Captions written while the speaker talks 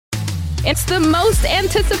It's the most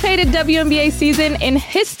anticipated WNBA season in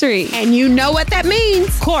history. And you know what that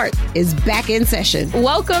means. Court is back in session.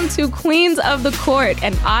 Welcome to Queens of the Court,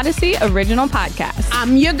 an Odyssey original podcast.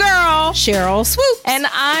 I'm your girl, Cheryl Swoop. And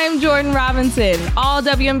I'm Jordan Robinson. All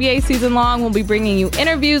WNBA season long, we'll be bringing you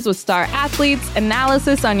interviews with star athletes,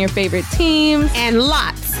 analysis on your favorite teams, and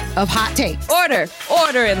lots of hot takes.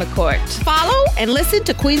 Order in the court. Follow and listen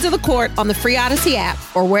to Queens of the Court on the free Odyssey app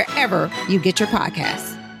or wherever you get your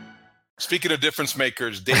podcasts. Speaking of difference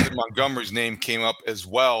makers, David Montgomery's name came up as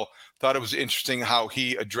well. Thought it was interesting how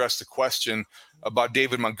he addressed the question about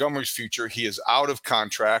David Montgomery's future. He is out of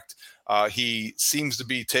contract. He seems to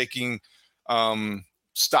be taking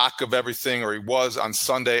stock of everything, or he was on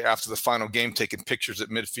Sunday after the final game, taking pictures at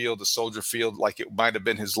midfield, the Soldier Field, like it might have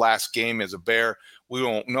been his last game as a Bear. We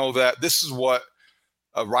don't know that. This is what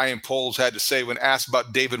Ryan Poles had to say when asked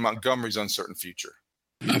about David Montgomery's uncertain future.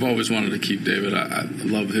 I've always wanted to keep David. I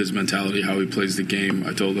love his mentality, how he plays the game.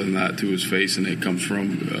 I told him that to his face, and it comes from,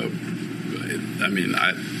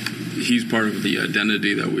 he's part of the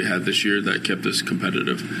identity that we had this year that kept us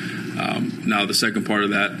competitive. Now, the second part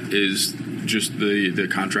of that is just the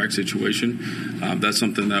contract situation. That's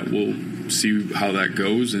something that we'll see how that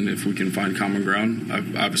goes, and if we can find common ground.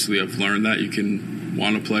 I've learned that you can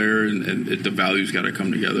want a player, and the value's got to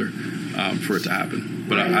come together for it to happen.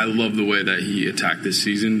 But I love the way that he attacked this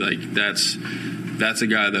season. Like that's a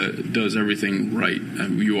guy that does everything right.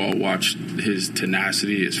 And you all watched his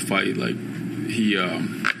tenacity, his fight. Like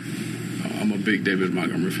I'm a big David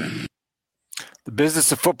Montgomery fan. The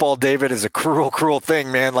business of football, David, is a cruel, cruel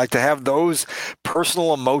thing, man. Like to have those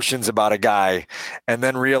personal emotions about a guy and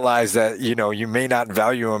then realize that, you may not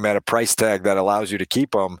value him at a price tag that allows you to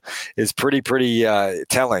keep him is pretty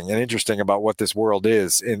telling and interesting about what this world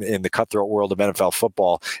is in the cutthroat world of NFL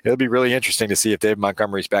football. It'll be really interesting to see if David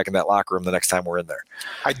Montgomery's back in that locker room the next time we're in there.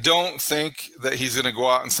 I don't think that he's going to go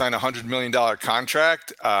out and sign a $100 million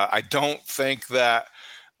contract. I don't think that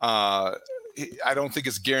I don't think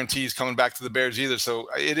it's guaranteed he's coming back to the Bears either. So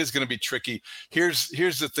it is going to be tricky. Here's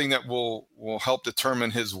the thing that will help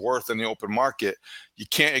determine his worth in the open market. You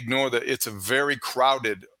can't ignore that it's a very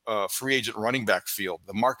crowded free agent running back field.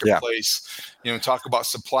 The marketplace, talk about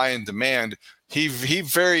supply and demand. He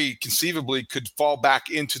very conceivably could fall back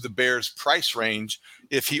into the Bears price range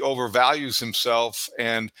if he overvalues himself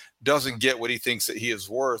and doesn't get what he thinks that he is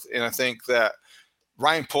worth. And I think that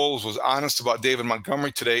Ryan Poles was honest about David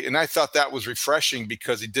Montgomery today, and I thought that was refreshing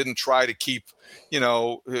because he didn't try to keep,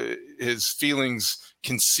 his feelings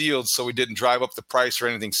concealed so he didn't drive up the price or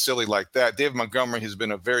anything silly like that. David Montgomery has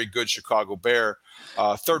been a very good Chicago Bear,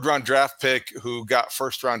 third-round draft pick who got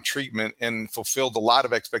first-round treatment and fulfilled a lot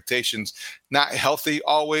of expectations. Not healthy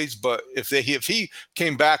always, but if he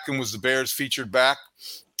came back and was the Bears featured back,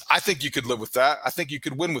 I think you could live with that. I think you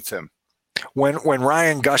could win with him. When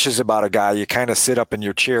Ryan gushes about a guy, you kind of sit up in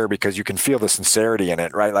your chair because you can feel the sincerity in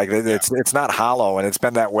it, right? Like it's not hollow, and it's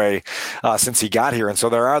been that way since he got here. And so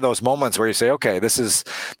there are those moments where you say, okay, this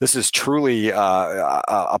is truly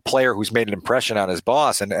a player who's made an impression on his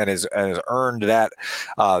boss and has earned that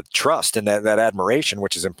trust and that admiration,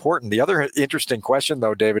 which is important. The other interesting question,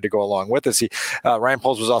 though, David, to go along with this, Ryan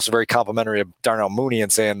Poles was also very complimentary of Darnell Mooney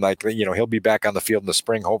and saying, like, he'll be back on the field in the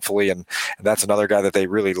spring, hopefully, and that's another guy that they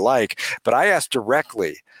really like. But I asked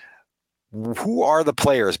directly, who are the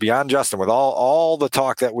players beyond Justin, with all the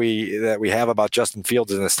talk that we have about Justin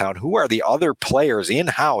Fields in this town? Who are the other players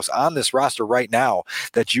in-house on this roster right now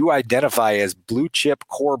that you identify as blue chip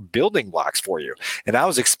core building blocks for you? And I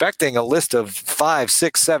was expecting a list of 5,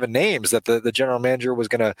 6, 7 names that the general manager was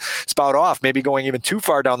going to spout off, maybe going even too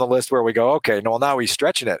far down the list where we go, okay, no, now he's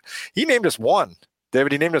stretching it. He named us one.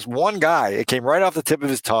 David, he named us one guy. It came right off the tip of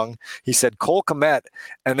his tongue. He said Cole Kmet,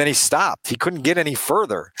 and then he stopped. He couldn't get any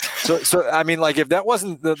further. So I mean, like, if that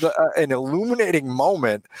wasn't an illuminating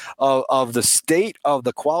moment of the state of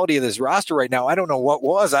the quality of this roster right now, I don't know what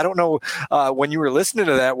was. I don't know when you were listening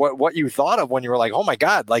to that, what you thought of when you were like, oh my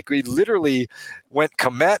God, like we literally went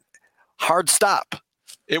Kmet, hard stop.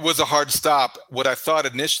 It was a hard stop. What I thought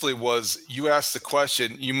initially was, you asked the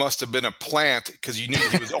question, you must have been a plant because you knew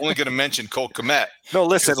he was only going to mention Cole Kmet. No,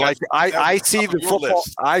 listen, like I see the football.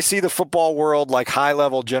 I see the football world like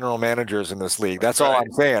high-level general managers in this league. That's all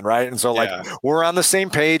I'm saying, right? And so, like, we're on the same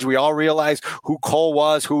page. We all realize who Cole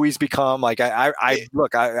was, who he's become. Like, I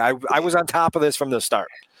was on top of this from the start.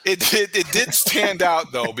 It did stand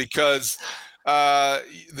out though, because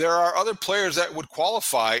there are other players that would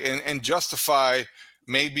qualify and justify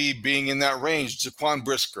maybe being in that range. Jaquan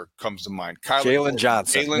Brisker comes to mind. Jalen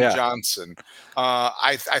Johnson. Johnson.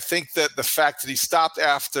 I think that the fact that he stopped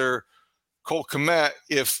after Cole Kmet,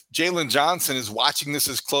 if Jalen Johnson is watching this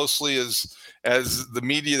as closely as the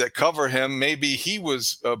media that cover him, maybe he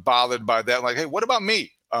was bothered by that. Like, hey, what about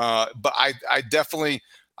me? But I definitely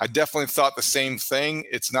thought the same thing.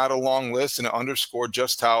 It's not a long list, and it underscored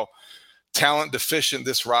just how talent deficient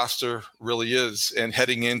this roster really is. And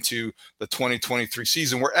heading into the 2023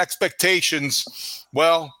 season, where expectations,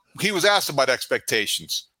 well, he was asked about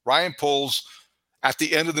expectations. Ryan Poles, at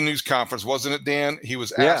the end of the news conference, wasn't it, Dan? He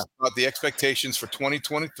was asked about the expectations for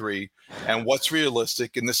 2023 and what's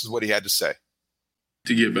realistic, and this is what he had to say.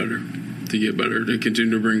 To get better, to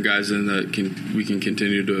continue to bring guys in that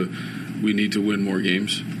we need to win more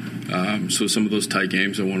games. So some of those tight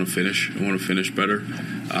games I want to finish better.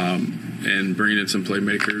 And bringing in some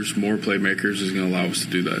playmakers, more playmakers, is going to allow us to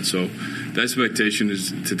do that. So the expectation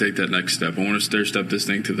is to take that next step. I want to stair-step this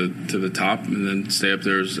thing to the top and then stay up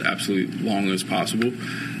there as absolutely long as possible.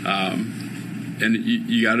 And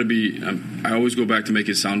you got to be I always go back to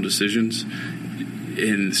making sound decisions.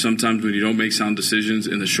 And sometimes when you don't make sound decisions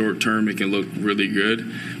in the short term, it can look really good.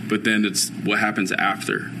 But then it's what happens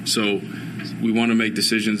after. So we want to make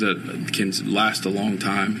decisions that can last a long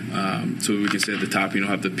time, so we can stay at the top,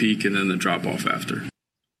 have the peak and then the drop off after.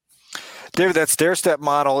 David, that stair-step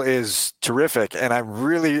model is terrific, and I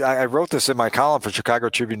wrote this in my column for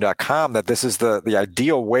ChicagoTribune.com that this is the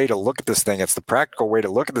ideal way to look at this thing. It's the practical way to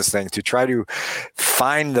look at this thing, to try to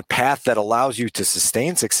find the path that allows you to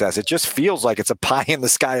sustain success. It just feels like it's a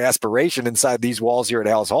pie-in-the-sky aspiration inside these walls here at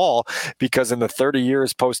Halas Hall, because in the 30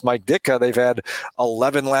 years post-Mike Ditka, they've had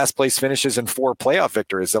 11 last-place finishes and 4 playoff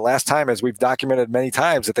victories. The last time, as we've documented many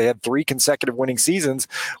times, that they had 3 consecutive winning seasons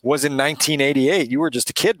was in 1988. You were just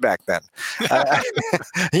a kid back then.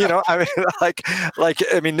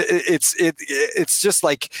 It's just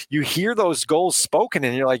like you hear those goals spoken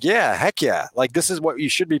and you're like, yeah, heck yeah. Like, this is what you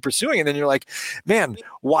should be pursuing. And then you're like, man,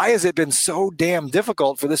 why has it been so damn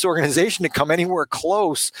difficult for this organization to come anywhere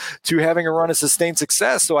close to having a run of sustained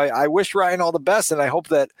success? So I wish Ryan all the best. And I hope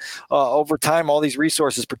that over time, all these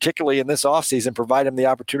resources, particularly in this offseason, provide him the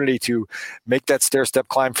opportunity to make that stair-step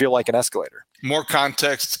climb feel like an escalator. More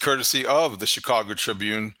context courtesy of the Chicago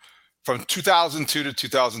Tribune. From 2002 to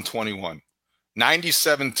 2021,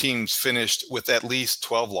 97 teams finished with at least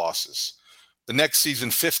 12 losses. The next season,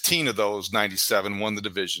 15 of those 97 won the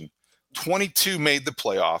division. 22 made the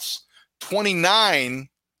playoffs.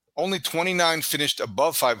 Only 29 finished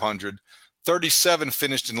above 500. 37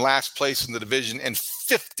 finished in last place in the division. And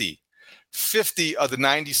 50 of the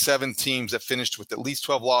 97 teams that finished with at least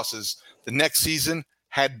 12 losses the next season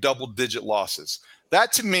had double-digit losses.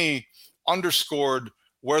 That, to me, underscored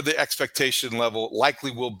where the expectation level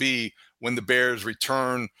likely will be when the Bears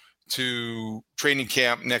return to training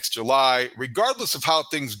camp next July, regardless of how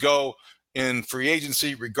things go in free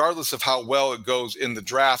agency, regardless of how well it goes in the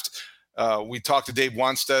draft. We talked to Dave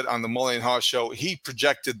Wanstead on the Mully and Haw show. He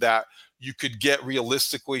projected that you could get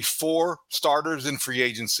realistically 4 starters in free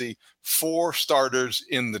agency, 4 starters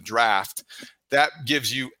in the draft. That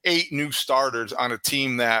gives you 8 new starters on a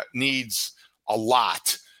team that needs a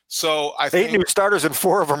lot. So I think 8 new starters and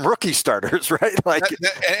 4 of them rookie starters, right?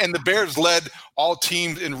 And the Bears led all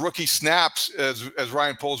teams in rookie snaps, as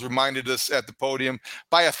Ryan Poles reminded us at the podium,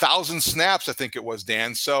 by 1,000 snaps, I think it was,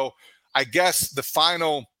 Dan. So I guess the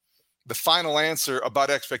final answer about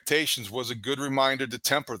expectations was a good reminder to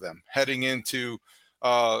temper them heading into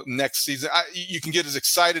next season. You can get as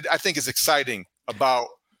excited, I think, as exciting about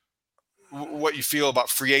what you feel about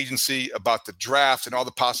free agency, about the draft, and all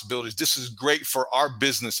the possibilities. This is great for our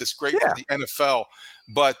business. It's great for the NFL.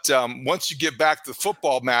 But once you get back to the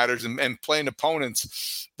football matters and playing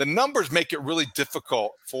opponents, the numbers make it really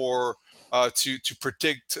difficult for to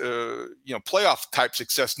predict playoff type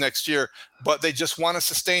success next year. But they just want to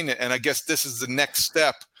sustain it, and I guess this is the next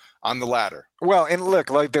step on the ladder. Well, and look,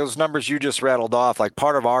 like those numbers you just rattled off, like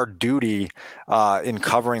part of our duty in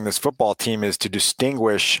covering this football team is to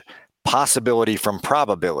distinguish possibility from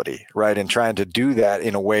probability, right? And trying to do that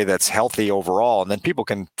in a way that's healthy overall. And then people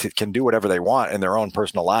can do whatever they want in their own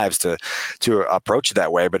personal lives to approach it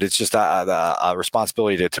that way. But it's just a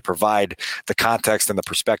responsibility to provide the context and the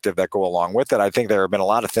perspective that go along with it. I think there have been a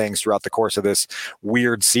lot of things throughout the course of this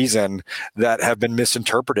weird season that have been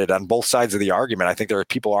misinterpreted on both sides of the argument. I think there are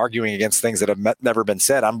people arguing against things that have never been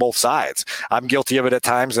said on both sides. I'm guilty of it at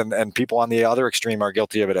times, and people on the other extreme are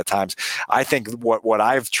guilty of it at times. I think what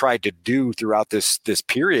I've tried to do throughout this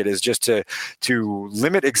period is just to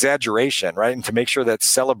limit exaggeration, right? And to make sure that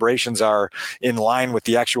celebrations are in line with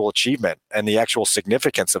the actual achievement and the actual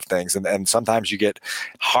significance of things. And sometimes you get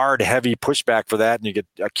hard, heavy pushback for that, and you get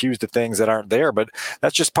accused of things that aren't there. But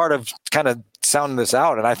that's just part of kind of sounding this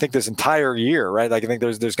out, and I think this entire year, right? Like I think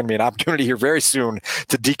there's going to be an opportunity here very soon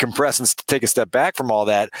to decompress and take a step back from all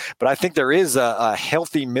that. But I think there is a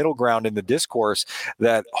healthy middle ground in the discourse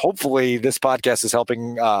that hopefully this podcast is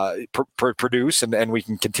helping produce, and we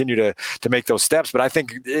can continue to make those steps. But I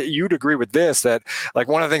think you'd agree with this, that like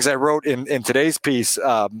one of the things I wrote in today's piece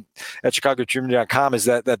at ChicagoTribune.com is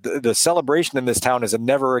that the celebration in this town is a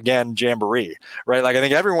never again jamboree, right? Like I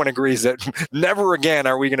think everyone agrees that never again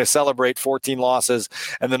are we going to celebrate 14 losses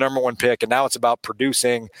and the number one pick. And now it's about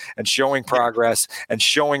producing and showing progress and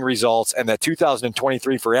showing results, and that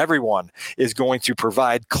 2023 for everyone is going to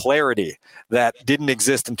provide clarity that didn't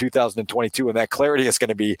exist in 2022. And that clarity is going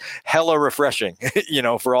to be hella refreshing,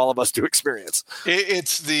 for all of us to experience.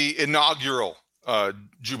 It's the inaugural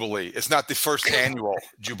Jubilee. It's not the first annual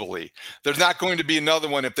Jubilee. There's not going to be another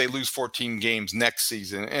one if they lose 14 games next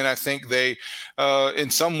season. And I think they, in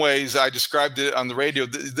some ways, I described it on the radio,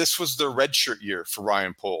 this was their redshirt year for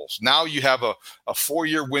Ryan Poles. Now you have a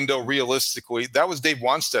 4-year window realistically. That was Dave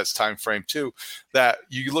Wanstead's time frame too, that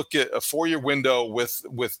you look at a 4-year window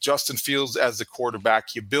with Justin Fields as the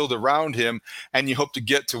quarterback, you build around him, and you hope to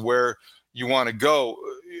get to where you want to go.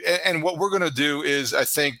 And what we're going to do is, I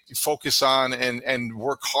think, focus on and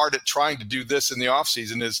work hard at trying to do this in the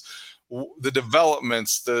offseason is the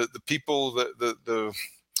developments, the people that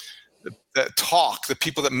talk, the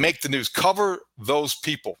people that make the news, cover those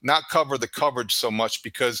people, not cover the coverage so much,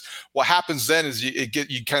 because what happens then is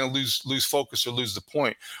you kind of lose focus or lose the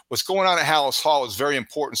point. What's going on at Hallis Hall is very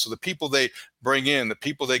important. So the people they bring in, the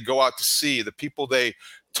people they go out to see, the people they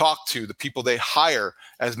talk to, the people they hire,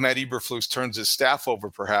 as Matt Eberflus turns his staff over,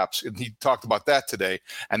 perhaps. And he talked about that today,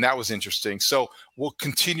 and that was interesting. So we'll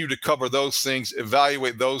continue to cover those things,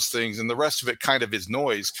 evaluate those things, and the rest of it kind of is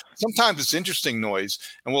noise. Sometimes it's interesting noise,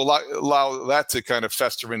 and we'll allow that to kind of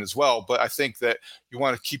fester in as well. But I think that you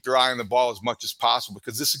want to keep your eye on the ball as much as possible,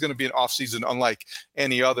 because this is going to be an offseason unlike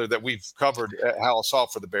any other that we've covered at Hallis Hall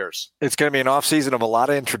for the Bears. It's going to be an offseason of a lot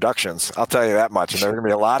of introductions, I'll tell you that much. And there are going to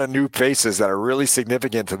be a lot of new faces that are really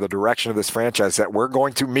significant to the direction of this franchise that we're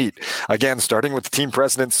going to meet. Again, starting with the team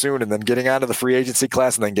president soon, and then getting onto the free agency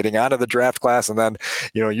class, and then getting onto the draft class. And then,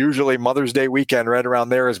 usually Mother's Day weekend right around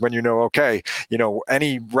there is when okay,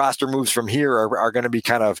 any roster moves from here are going to be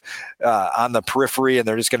kind of on the periphery, and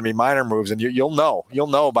they're just going to be minor moves. And you'll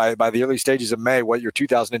know by the early stages of May what your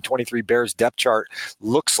 2023 Bears depth chart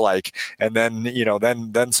looks like. And then,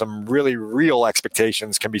 then some really real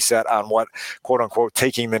expectations can be set on what, quote unquote,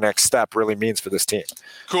 taking the next step really means for this team.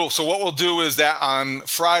 Cool. So what we'll do is that on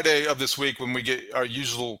Friday of this week, when we get our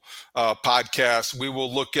usual podcast, we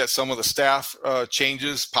will look at some of the staff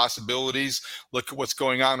changes, possibilities, look at what's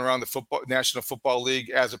going on around the National Football League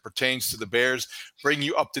as it pertains to the Bears, bring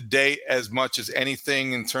you up to date as much as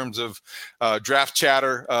anything in terms of draft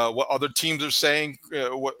chatter, what other teams are saying,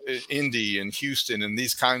 what Indy and Houston and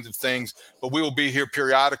these kinds of things. But we will be here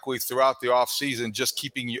periodically throughout the offseason, just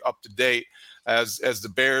keeping you up to date as the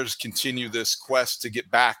Bears continue this quest to get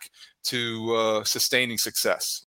back to sustaining success.